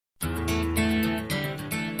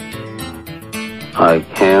I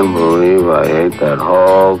can't believe I ate that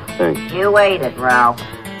whole thing. You ate it, Ralph.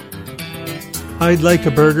 I'd like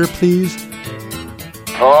a burger, please.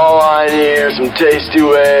 All I need are some tasty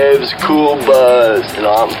waves, cool buzz, and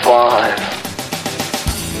I'm fine.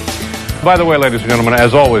 By the way, ladies and gentlemen,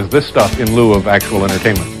 as always, this stuff in lieu of actual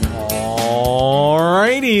entertainment.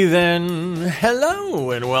 Alrighty then.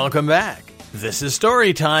 Hello and welcome back. This is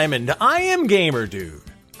Story Time and I am Gamer Dude.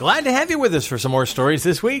 Glad to have you with us for some more stories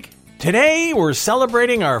this week. Today, we're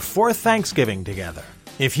celebrating our 4th Thanksgiving together.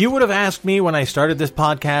 If you would have asked me when I started this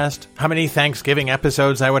podcast how many Thanksgiving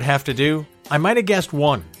episodes I would have to do, I might have guessed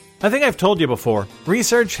 1. I think I've told you before,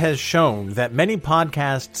 research has shown that many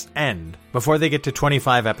podcasts end before they get to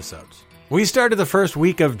 25 episodes. We started the first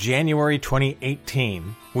week of January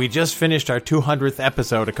 2018. We just finished our 200th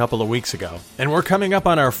episode a couple of weeks ago, and we're coming up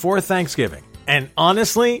on our 4th Thanksgiving. And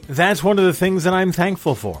honestly, that's one of the things that I'm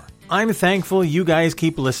thankful for. I'm thankful you guys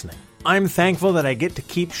keep listening. I'm thankful that I get to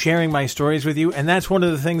keep sharing my stories with you, and that's one of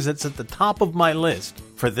the things that's at the top of my list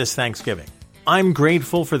for this Thanksgiving. I'm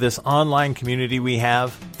grateful for this online community we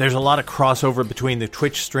have. There's a lot of crossover between the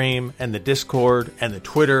Twitch stream and the Discord and the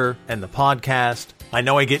Twitter and the podcast. I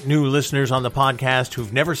know I get new listeners on the podcast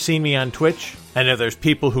who've never seen me on Twitch. I know there's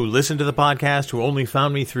people who listen to the podcast who only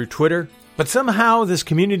found me through Twitter. But somehow this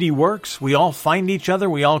community works, we all find each other,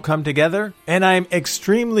 we all come together, and I'm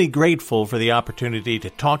extremely grateful for the opportunity to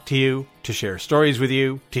talk to you, to share stories with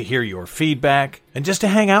you, to hear your feedback, and just to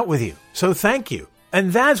hang out with you. So thank you.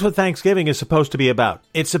 And that's what Thanksgiving is supposed to be about.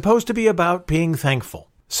 It's supposed to be about being thankful.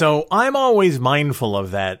 So I'm always mindful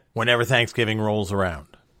of that whenever Thanksgiving rolls around.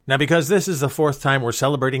 Now, because this is the 4th time we're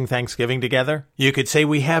celebrating Thanksgiving together, you could say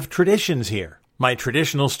we have traditions here. My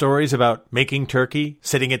traditional stories about making turkey,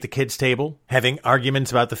 sitting at the kids' table, having arguments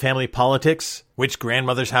about the family politics, which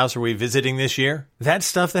grandmother's house are we visiting this year? That's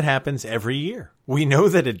stuff that happens every year. We know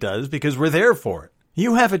that it does because we're there for it.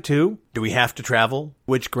 You have it too. Do we have to travel?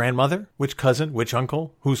 Which grandmother? Which cousin? Which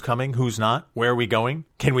uncle? Who's coming? Who's not? Where are we going?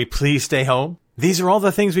 Can we please stay home? These are all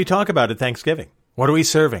the things we talk about at Thanksgiving. What are we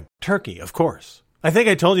serving? Turkey, of course. I think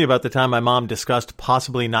I told you about the time my mom discussed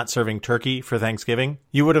possibly not serving turkey for Thanksgiving.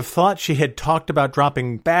 You would have thought she had talked about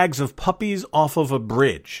dropping bags of puppies off of a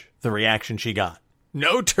bridge, the reaction she got.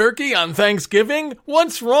 No turkey on Thanksgiving?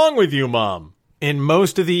 What's wrong with you, Mom? In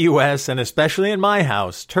most of the U.S., and especially in my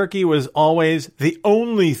house, turkey was always the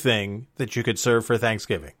only thing that you could serve for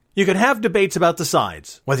Thanksgiving. You could have debates about the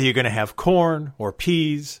sides, whether you're going to have corn or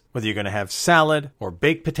peas, whether you're going to have salad or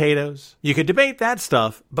baked potatoes. You could debate that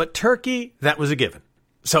stuff, but turkey, that was a given.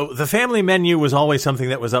 So the family menu was always something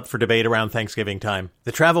that was up for debate around Thanksgiving time.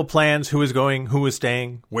 The travel plans, who was going, who was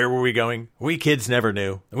staying, where were we going? We kids never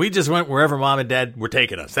knew. We just went wherever Mom and Dad were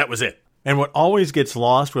taking us. That was it. And what always gets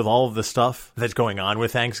lost with all of the stuff that's going on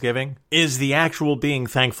with Thanksgiving is the actual being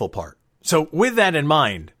thankful part. So with that in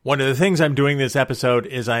mind, one of the things I'm doing this episode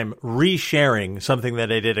is I'm resharing something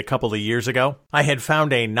that I did a couple of years ago. I had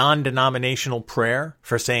found a non-denominational prayer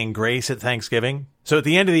for saying grace at Thanksgiving. So at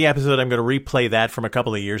the end of the episode, I'm going to replay that from a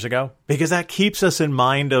couple of years ago because that keeps us in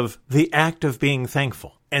mind of the act of being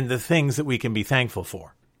thankful and the things that we can be thankful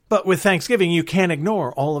for. But with Thanksgiving, you can't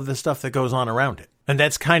ignore all of the stuff that goes on around it. And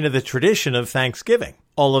that's kind of the tradition of Thanksgiving,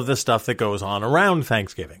 all of the stuff that goes on around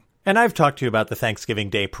Thanksgiving. And I've talked to you about the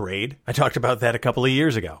Thanksgiving Day Parade. I talked about that a couple of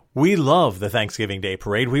years ago. We love the Thanksgiving Day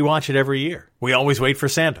Parade. We watch it every year. We always wait for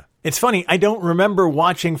Santa. It's funny, I don't remember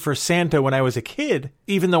watching for Santa when I was a kid,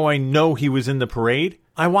 even though I know he was in the parade.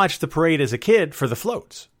 I watched the parade as a kid for the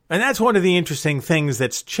floats. And that's one of the interesting things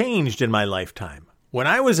that's changed in my lifetime. When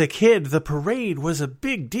I was a kid, the parade was a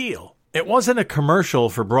big deal. It wasn't a commercial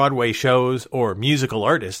for Broadway shows or musical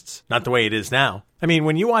artists, not the way it is now. I mean,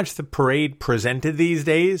 when you watch the parade presented these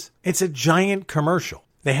days, it's a giant commercial.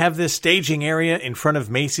 They have this staging area in front of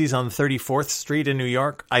Macy's on 34th Street in New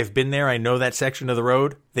York. I've been there. I know that section of the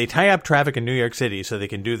road. They tie up traffic in New York City so they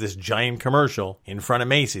can do this giant commercial in front of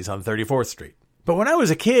Macy's on 34th Street. But when I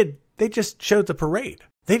was a kid, they just showed the parade.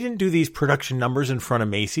 They didn't do these production numbers in front of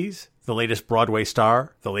Macy's, the latest Broadway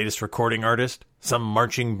star, the latest recording artist, some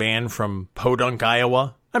marching band from Podunk,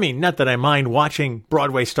 Iowa. I mean, not that I mind watching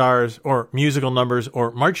Broadway stars or musical numbers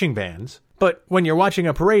or marching bands, but when you're watching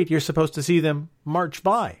a parade, you're supposed to see them march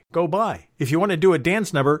by, go by. If you want to do a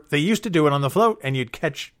dance number, they used to do it on the float and you'd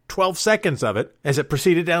catch 12 seconds of it as it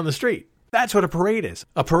proceeded down the street. That's what a parade is.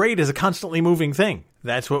 A parade is a constantly moving thing.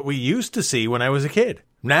 That's what we used to see when I was a kid.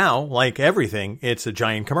 Now, like everything, it's a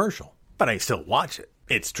giant commercial. But I still watch it.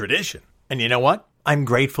 It's tradition. And you know what? I'm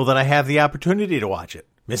grateful that I have the opportunity to watch it.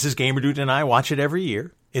 Mrs. Gamerdude and I watch it every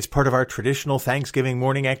year. It's part of our traditional Thanksgiving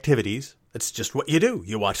morning activities. It's just what you do.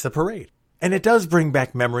 You watch the parade. And it does bring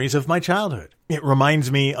back memories of my childhood. It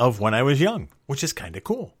reminds me of when I was young, which is kind of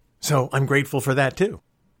cool. So I'm grateful for that too.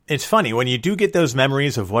 It's funny, when you do get those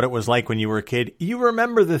memories of what it was like when you were a kid, you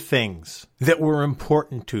remember the things that were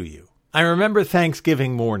important to you. I remember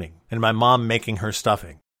Thanksgiving morning and my mom making her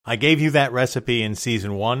stuffing. I gave you that recipe in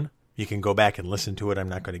season 1. You can go back and listen to it. I'm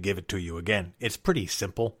not going to give it to you again. It's pretty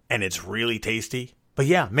simple and it's really tasty. But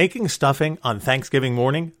yeah, making stuffing on Thanksgiving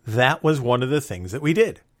morning, that was one of the things that we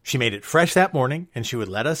did. She made it fresh that morning and she would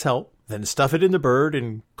let us help, then stuff it in the bird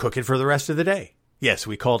and cook it for the rest of the day. Yes,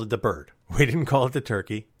 we called it the bird. We didn't call it the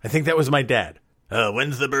turkey. I think that was my dad.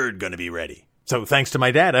 When's the bird going to be ready? So thanks to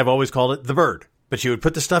my dad, I've always called it the bird. But she would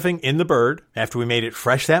put the stuffing in the bird after we made it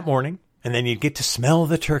fresh that morning, and then you'd get to smell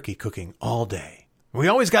the turkey cooking all day. We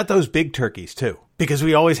always got those big turkeys too, because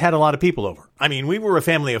we always had a lot of people over. I mean, we were a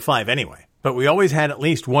family of 5 anyway, but we always had at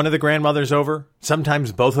least one of the grandmothers over,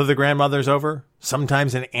 sometimes both of the grandmothers over,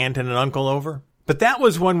 sometimes an aunt and an uncle over. But that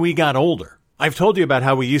was when we got older. I've told you about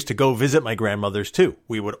how we used to go visit my grandmothers too.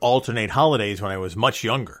 We would alternate holidays when I was much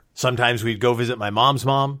younger. Sometimes we'd go visit my mom's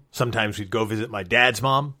mom. Sometimes we'd go visit my dad's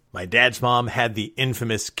mom. My dad's mom had the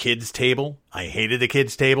infamous kids table. I hated the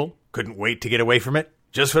kids table. Couldn't wait to get away from it.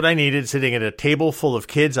 Just what I needed, sitting at a table full of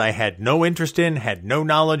kids I had no interest in, had no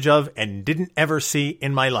knowledge of, and didn't ever see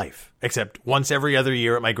in my life, except once every other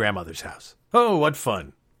year at my grandmother's house. Oh, what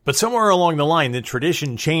fun. But somewhere along the line, the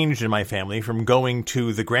tradition changed in my family from going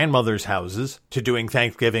to the grandmother's houses to doing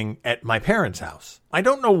Thanksgiving at my parents' house. I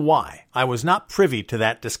don't know why. I was not privy to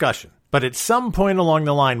that discussion. But at some point along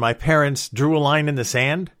the line, my parents drew a line in the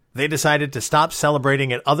sand. They decided to stop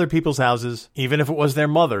celebrating at other people's houses, even if it was their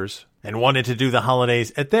mother's, and wanted to do the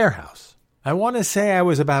holidays at their house. I want to say I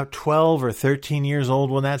was about 12 or 13 years old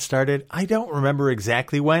when that started. I don't remember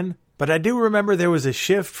exactly when. But I do remember there was a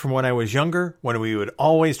shift from when I was younger, when we would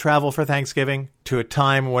always travel for Thanksgiving, to a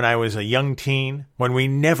time when I was a young teen, when we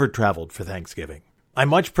never traveled for Thanksgiving. I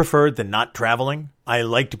much preferred the not traveling. I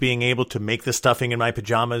liked being able to make the stuffing in my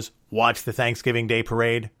pajamas, watch the Thanksgiving Day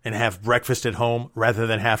parade, and have breakfast at home rather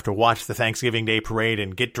than have to watch the Thanksgiving Day parade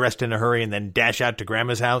and get dressed in a hurry and then dash out to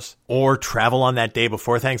Grandma's house, or travel on that day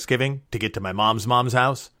before Thanksgiving to get to my mom's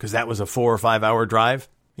house, because that was a 4 or 5 hour drive.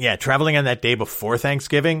 Yeah, traveling on that day before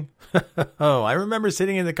Thanksgiving. Oh, I remember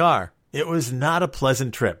sitting in the car. It was not a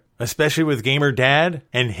pleasant trip, especially with Gamer Dad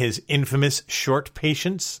and his infamous short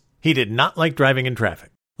patience. He did not like driving in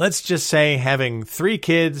traffic. Let's just say having 3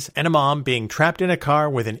 kids and a mom being trapped in a car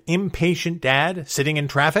with an impatient dad sitting in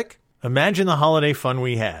traffic. Imagine the holiday fun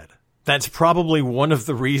we had. That's probably one of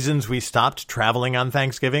the reasons we stopped traveling on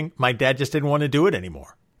Thanksgiving. My dad just didn't want to do it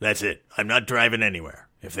anymore. That's it. I'm not driving anywhere.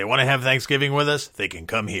 If they want to have Thanksgiving with us, they can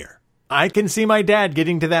come here. I can see my dad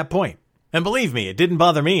getting to that point. And believe me, it didn't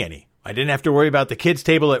bother me any. I didn't have to worry about the kids'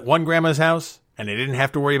 table at one grandma's house, and I didn't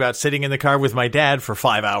have to worry about sitting in the car with my dad for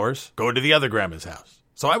 5 hours, going to the other grandma's house.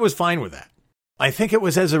 So I was fine with that. I think it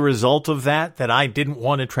was as a result of that I didn't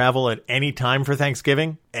want to travel at any time for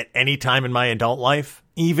Thanksgiving, at any time in my adult life,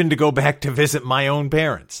 even to go back to visit my own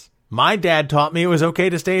parents. My dad taught me it was okay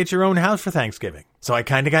to stay at your own house for Thanksgiving, so I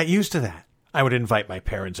kind of got used to that. I would invite my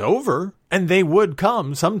parents over, and they would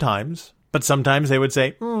come sometimes. But sometimes they would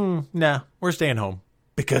say, nah, we're staying home.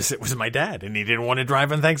 Because it was my dad, and he didn't want to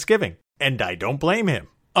drive on Thanksgiving. And I don't blame him.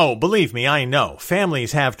 Oh, believe me, I know.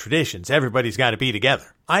 Families have traditions. Everybody's got to be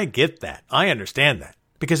together. I get that. I understand that.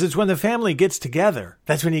 Because it's when the family gets together,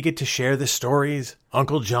 that's when you get to share the stories.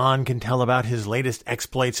 Uncle John can tell about his latest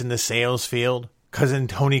exploits in the sales field. Cousin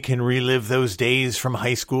Tony can relive those days from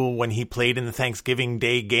high school when he played in the Thanksgiving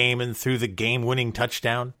Day game and threw the game-winning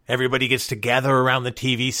touchdown. Everybody gets to gather around the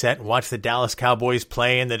TV set and watch the Dallas Cowboys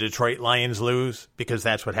play and the Detroit Lions lose, because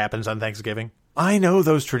that's what happens on Thanksgiving. I know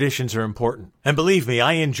those traditions are important. And believe me,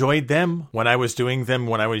 I enjoyed them when I was doing them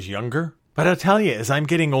when I was younger. But I'll tell you, as I'm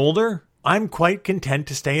getting older, I'm quite content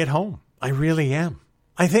to stay at home. I really am.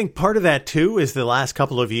 I think part of that, too, is the last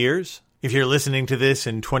couple of years. If you're listening to this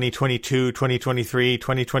in 2022, 2023,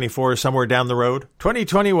 2024, somewhere down the road,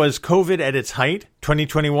 2020 was COVID at its height.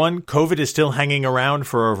 2021, COVID is still hanging around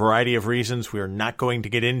for a variety of reasons we are not going to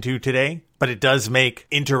get into today, but it does make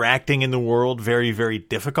interacting in the world very, very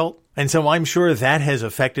difficult. And so I'm sure that has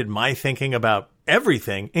affected my thinking about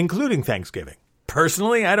everything, including Thanksgiving.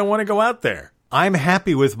 Personally, I don't want to go out there. I'm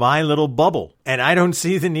happy with my little bubble, and I don't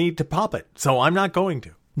see the need to pop it, so I'm not going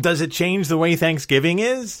to. Does it change the way Thanksgiving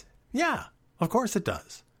is? Yeah, of course it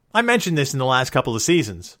does. I mentioned this in the last couple of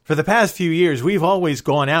seasons. For the past few years, we've always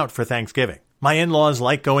gone out for Thanksgiving. My in-laws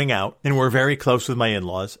like going out, and we're very close with my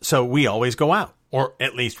in-laws, so we always go out. Or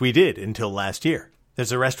at least we did until last year.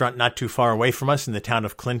 There's a restaurant not too far away from us in the town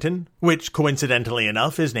of Clinton, which coincidentally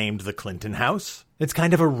enough is named the Clinton House. It's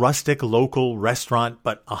kind of a rustic local restaurant,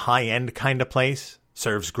 but a high-end kind of place.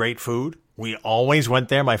 Serves great food. We always went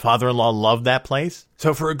there. My father-in-law loved that place.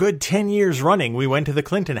 So for a good 10 years running, we went to the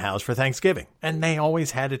Clinton house for Thanksgiving. And they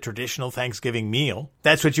always had a traditional Thanksgiving meal.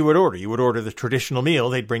 That's what you would order. You would order the traditional meal.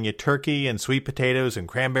 They'd bring you turkey and sweet potatoes and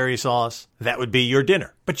cranberry sauce. That would be your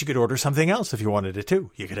dinner. But you could order something else if you wanted it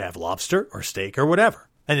too. You could have lobster or steak or whatever.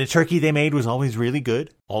 And the turkey they made was always really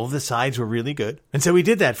good. All of the sides were really good. And so we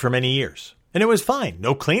did that for many years. And it was fine.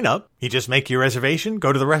 No cleanup. You just make your reservation,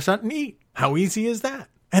 go to the restaurant and eat. How easy is that?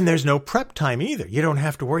 And there's no prep time either. You don't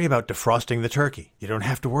have to worry about defrosting the turkey. You don't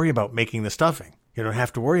have to worry about making the stuffing. You don't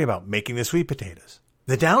have to worry about making the sweet potatoes.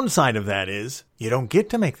 The downside of that is you don't get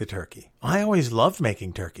to make the turkey. I always loved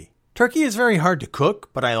making turkey. Turkey is very hard to cook,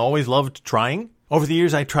 but I always loved trying. Over the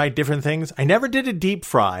years, I tried different things. I never did a deep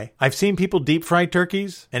fry. I've seen people deep fry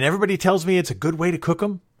turkeys, and everybody tells me it's a good way to cook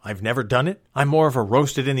them. I've never done it. I'm more of a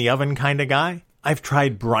roasted in the oven kind of guy. I've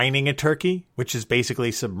tried brining a turkey, which is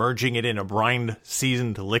basically submerging it in a brined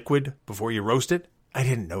seasoned liquid before you roast it. I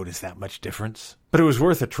didn't notice that much difference, but it was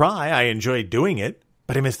worth a try. I enjoyed doing it,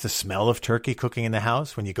 but I miss the smell of turkey cooking in the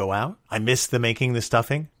house when you go out. I miss the making the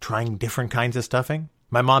stuffing, trying different kinds of stuffing.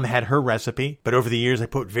 My mom had her recipe, but over the years I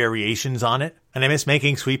put variations on it, and I miss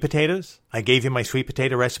making sweet potatoes. I gave you my sweet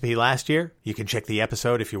potato recipe last year. You can check the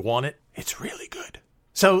episode if you want it. It's really good.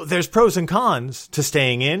 So there's pros and cons to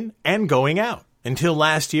staying in and going out. Until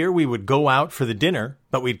last year, we would go out for the dinner,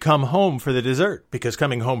 but we'd come home for the dessert, because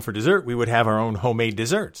coming home for dessert, we would have our own homemade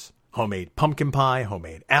desserts. Homemade pumpkin pie,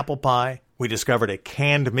 homemade apple pie. We discovered a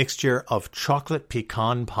canned mixture of chocolate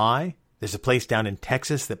pecan pie. There's a place down in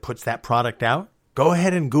Texas that puts that product out. Go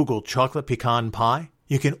ahead and Google chocolate pecan pie.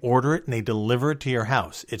 You can order it and they deliver it to your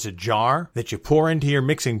house. It's a jar that you pour into your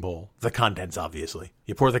mixing bowl. The contents, obviously.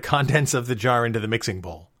 You pour the contents of the jar into the mixing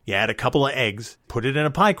bowl. You add a couple of eggs, put it in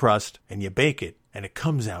a pie crust, and you bake it. And it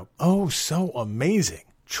comes out, oh, so amazing.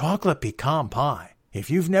 Chocolate pecan pie. If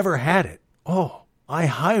you've never had it, oh, I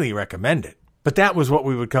highly recommend it. But that was what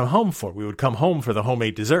we would come home for. We would come home for the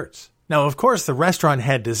homemade desserts. Now, of course, the restaurant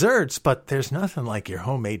had desserts, but there's nothing like your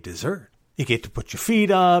homemade dessert. You get to put your feet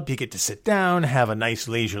up, you get to sit down, have a nice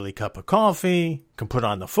leisurely cup of coffee, can put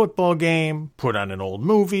on the football game, put on an old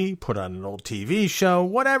movie, put on an old TV show,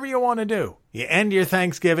 whatever you want to do. You end your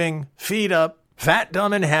Thanksgiving, feet up, fat,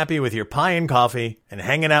 dumb, and happy with your pie and coffee, and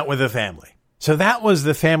hanging out with the family. So that was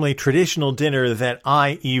the family traditional dinner that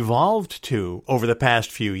I evolved to over the past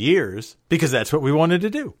few years, because that's what we wanted to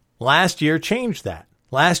do. Last year changed that.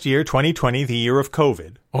 Last year, 2020, the year of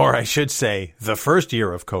COVID, or I should say, the first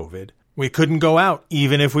year of COVID, we couldn't go out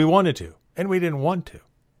even if we wanted to, and we didn't want to.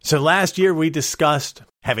 So last year we discussed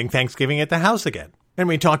having Thanksgiving at the house again, and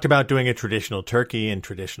we talked about doing a traditional turkey and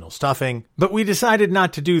traditional stuffing, but we decided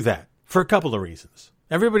not to do that for a couple of reasons.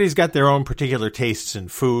 Everybody's got their own particular tastes in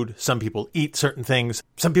food. Some people eat certain things.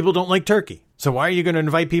 Some people don't like turkey. So why are you going to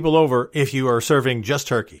invite people over if you are serving just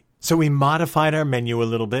turkey? So we modified our menu a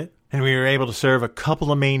little bit, and we were able to serve a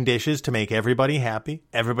couple of main dishes to make everybody happy.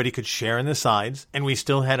 Everybody could share in the sides, and we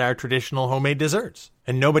still had our traditional homemade desserts.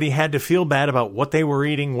 And nobody had to feel bad about what they were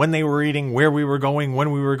eating, when they were eating, where we were going,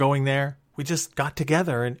 when we were going there. We just got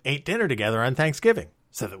together and ate dinner together on Thanksgiving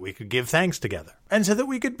so that we could give thanks together and so that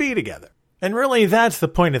we could be together. And really, that's the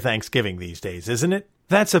point of Thanksgiving these days, isn't it?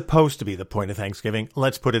 That's supposed to be the point of Thanksgiving.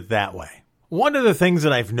 Let's put it that way. One of the things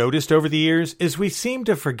that I've noticed over the years is we seem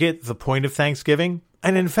to forget the point of Thanksgiving.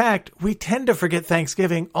 And in fact, we tend to forget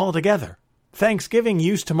Thanksgiving altogether. Thanksgiving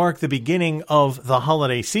used to mark the beginning of the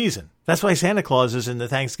holiday season. That's why Santa Claus is in the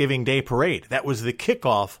Thanksgiving Day Parade. That was the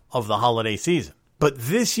kickoff of the holiday season. But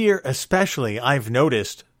this year especially, I've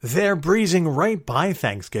noticed they're breezing right by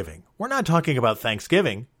Thanksgiving. We're not talking about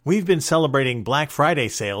Thanksgiving. We've been celebrating Black Friday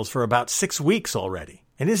sales for about 6 weeks already.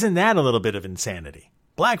 And isn't that a little bit of insanity?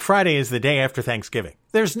 Black Friday is the day after Thanksgiving.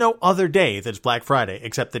 There's no other day that's Black Friday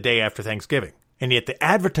except the day after Thanksgiving. And yet the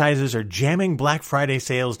advertisers are jamming Black Friday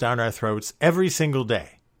sales down our throats every single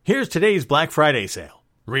day. Here's today's Black Friday sale.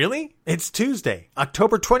 Really? It's Tuesday,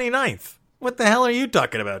 October 29th. What the hell are you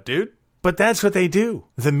talking about, dude? But that's what they do.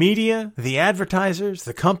 The media, the advertisers,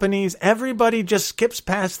 the companies, everybody just skips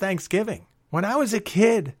past Thanksgiving. When I was a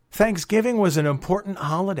kid, Thanksgiving was an important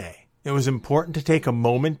holiday. It was important to take a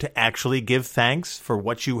moment to actually give thanks for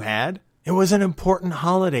what you had. It was an important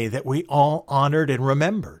holiday that we all honored and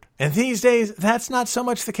remembered. And these days, that's not so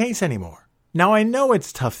much the case anymore. Now, I know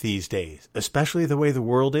it's tough these days, especially the way the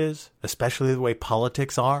world is, especially the way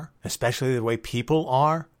politics are, especially the way people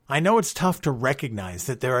are. I know it's tough to recognize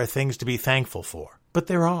that there are things to be thankful for, but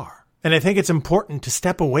there are. And I think it's important to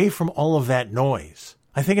step away from all of that noise.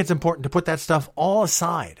 I think it's important to put that stuff all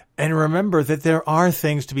aside and remember that there are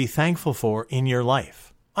things to be thankful for in your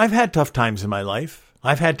life. I've had tough times in my life.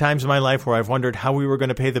 I've had times in my life where I've wondered how we were going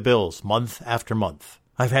to pay the bills month after month.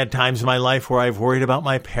 I've had times in my life where I've worried about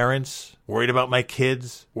my parents, worried about my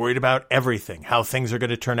kids, worried about everything, how things are going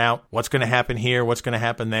to turn out, what's going to happen here, what's going to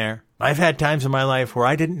happen there. I've had times in my life where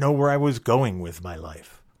I didn't know where I was going with my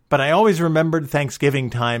life. But I always remembered Thanksgiving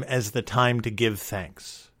time as the time to give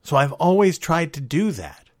thanks. So I've always tried to do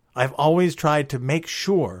that. I've always tried to make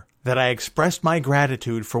sure that I expressed my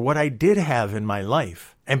gratitude for what I did have in my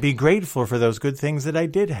life and be grateful for those good things that I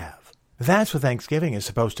did have. That's what Thanksgiving is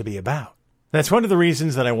supposed to be about. That's one of the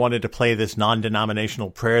reasons that I wanted to play this non-denominational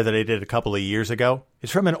prayer that I did a couple of years ago.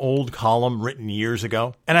 It's from an old column written years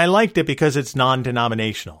ago, and I liked it because it's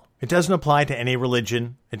non-denominational. It doesn't apply to any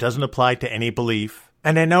religion. It doesn't apply to any belief.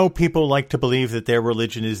 And I know people like to believe that their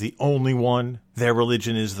religion is the only one, their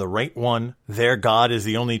religion is the right one, their God is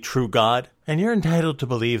the only true God, and you're entitled to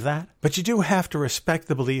believe that. But you do have to respect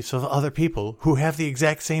the beliefs of other people who have the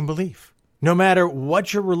exact same belief. No matter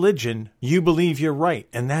what your religion, you believe you're right,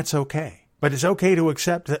 and that's okay. But it's okay to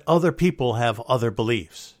accept that other people have other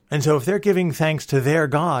beliefs. And so if they're giving thanks to their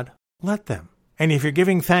God, let them. And if you're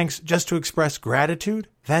giving thanks just to express gratitude,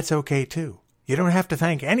 that's okay too. You don't have to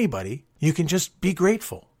thank anybody. You can just be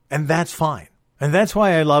grateful, and that's fine. And that's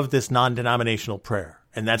why I love this non-denominational prayer,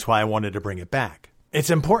 and that's why I wanted to bring it back. It's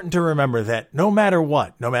important to remember that no matter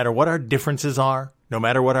what our differences are, no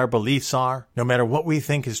matter what our beliefs are, no matter what we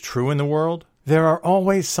think is true in the world, there are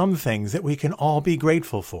always some things that we can all be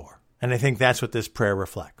grateful for. And I think that's what this prayer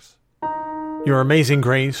reflects. Your amazing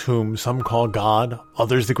grace, whom some call God,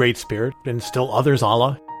 others the Great Spirit, and still others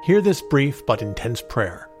Allah, hear this brief but intense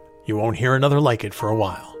prayer. You won't hear another like it for a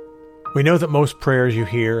while. We know that most prayers you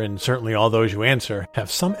hear, and certainly all those you answer,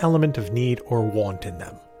 have some element of need or want in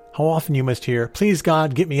them. How often you must hear, "Please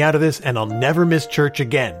God, get me out of this and I'll never miss church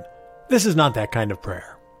again." This is not that kind of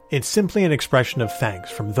prayer. It's simply an expression of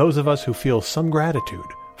thanks from those of us who feel some gratitude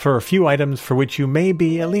for a few items for which you may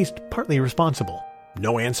be at least partly responsible.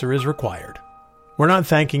 No answer is required. We're not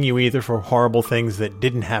thanking you either for horrible things that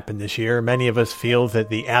didn't happen this year. Many of us feel that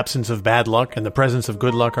the absence of bad luck and the presence of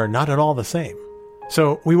good luck are not at all the same.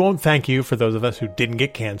 So we won't thank you for those of us who didn't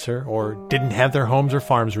get cancer, or didn't have their homes or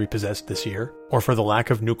farms repossessed this year, or for the lack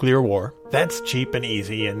of nuclear war. That's cheap and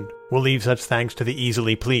easy, and we'll leave such thanks to the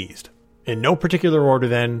easily pleased. In no particular order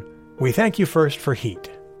then, we thank you first for heat.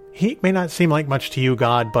 Heat may not seem like much to you,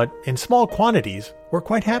 God, but in small quantities, we're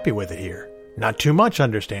quite happy with it here. Not too much,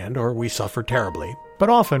 understand, or we suffer terribly. But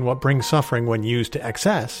often what brings suffering when used to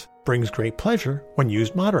excess brings great pleasure when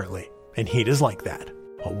used moderately, and heat is like that.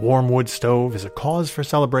 A warm wood stove is a cause for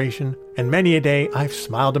celebration, and many a day I've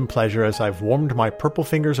smiled in pleasure as I've warmed my purple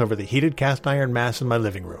fingers over the heated cast iron mass in my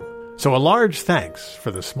living room. So a large thanks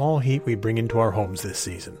for the small heat we bring into our homes this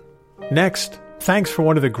season. Next, thanks for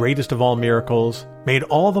one of the greatest of all miracles, made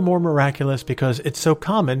all the more miraculous because it's so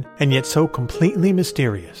common and yet so completely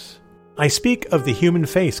mysterious. I speak of the human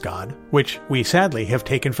face, God, which we sadly have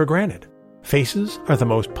taken for granted. Faces are the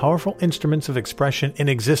most powerful instruments of expression in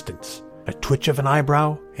existence. A twitch of an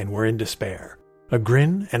eyebrow, and we're in despair. A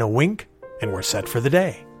grin and a wink, and we're set for the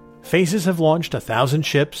day. Faces have launched 1,000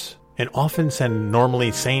 ships, and often send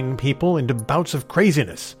normally sane people into bouts of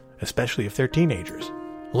craziness, especially if they're teenagers.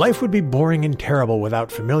 Life would be boring and terrible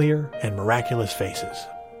without familiar and miraculous faces.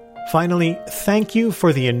 Finally, thank you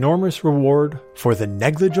for the enormous reward for the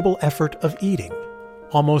negligible effort of eating.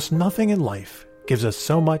 Almost nothing in life gives us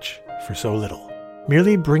so much for so little.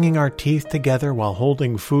 Merely bringing our teeth together while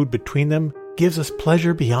holding food between them gives us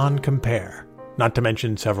pleasure beyond compare, not to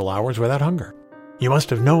mention several hours without hunger. You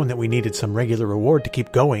must have known that we needed some regular reward to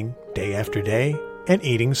keep going, day after day, and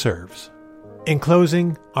eating serves. In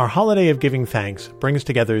closing, our holiday of giving thanks brings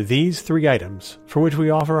together these 3 items for which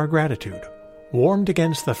we offer our gratitude. Warmed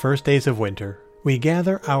against the first days of winter, we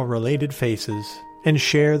gather our related faces and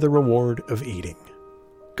share the reward of eating.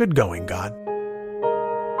 Good going, God.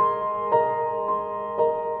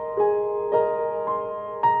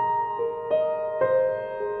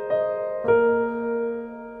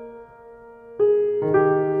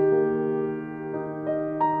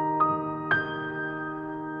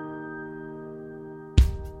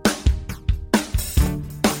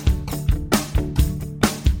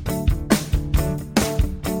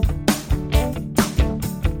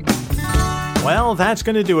 Well, that's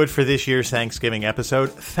going to do it for this year's Thanksgiving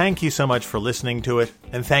episode. Thank you so much for listening to it,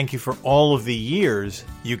 and thank you for all of the years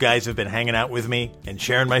you guys have been hanging out with me and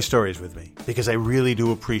sharing my stories with me, because I really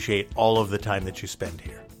do appreciate all of the time that you spend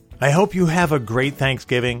here. I hope you have a great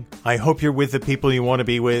Thanksgiving. I hope you're with the people you want to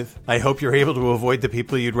be with. I hope you're able to avoid the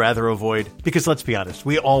people you'd rather avoid. Because let's be honest,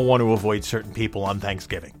 we all want to avoid certain people on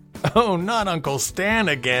Thanksgiving. Oh, not Uncle Stan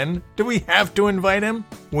again. Do we have to invite him?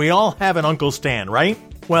 We all have an Uncle Stan, right?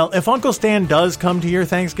 Well, if Uncle Stan does come to your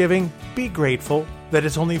Thanksgiving, be grateful that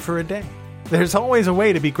it's only for a day. There's always a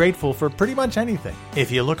way to be grateful for pretty much anything,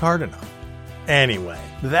 if you look hard enough. Anyway,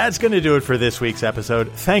 that's going to do it for this week's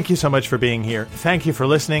episode. Thank you so much for being here. Thank you for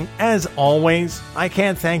listening. As always, I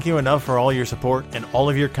can't thank you enough for all your support and all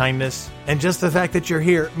of your kindness. And just the fact that you're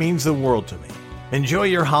here means the world to me. Enjoy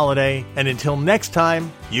your holiday, and until next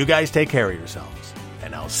time, you guys take care of yourselves.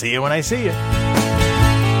 And I'll see you when I see you.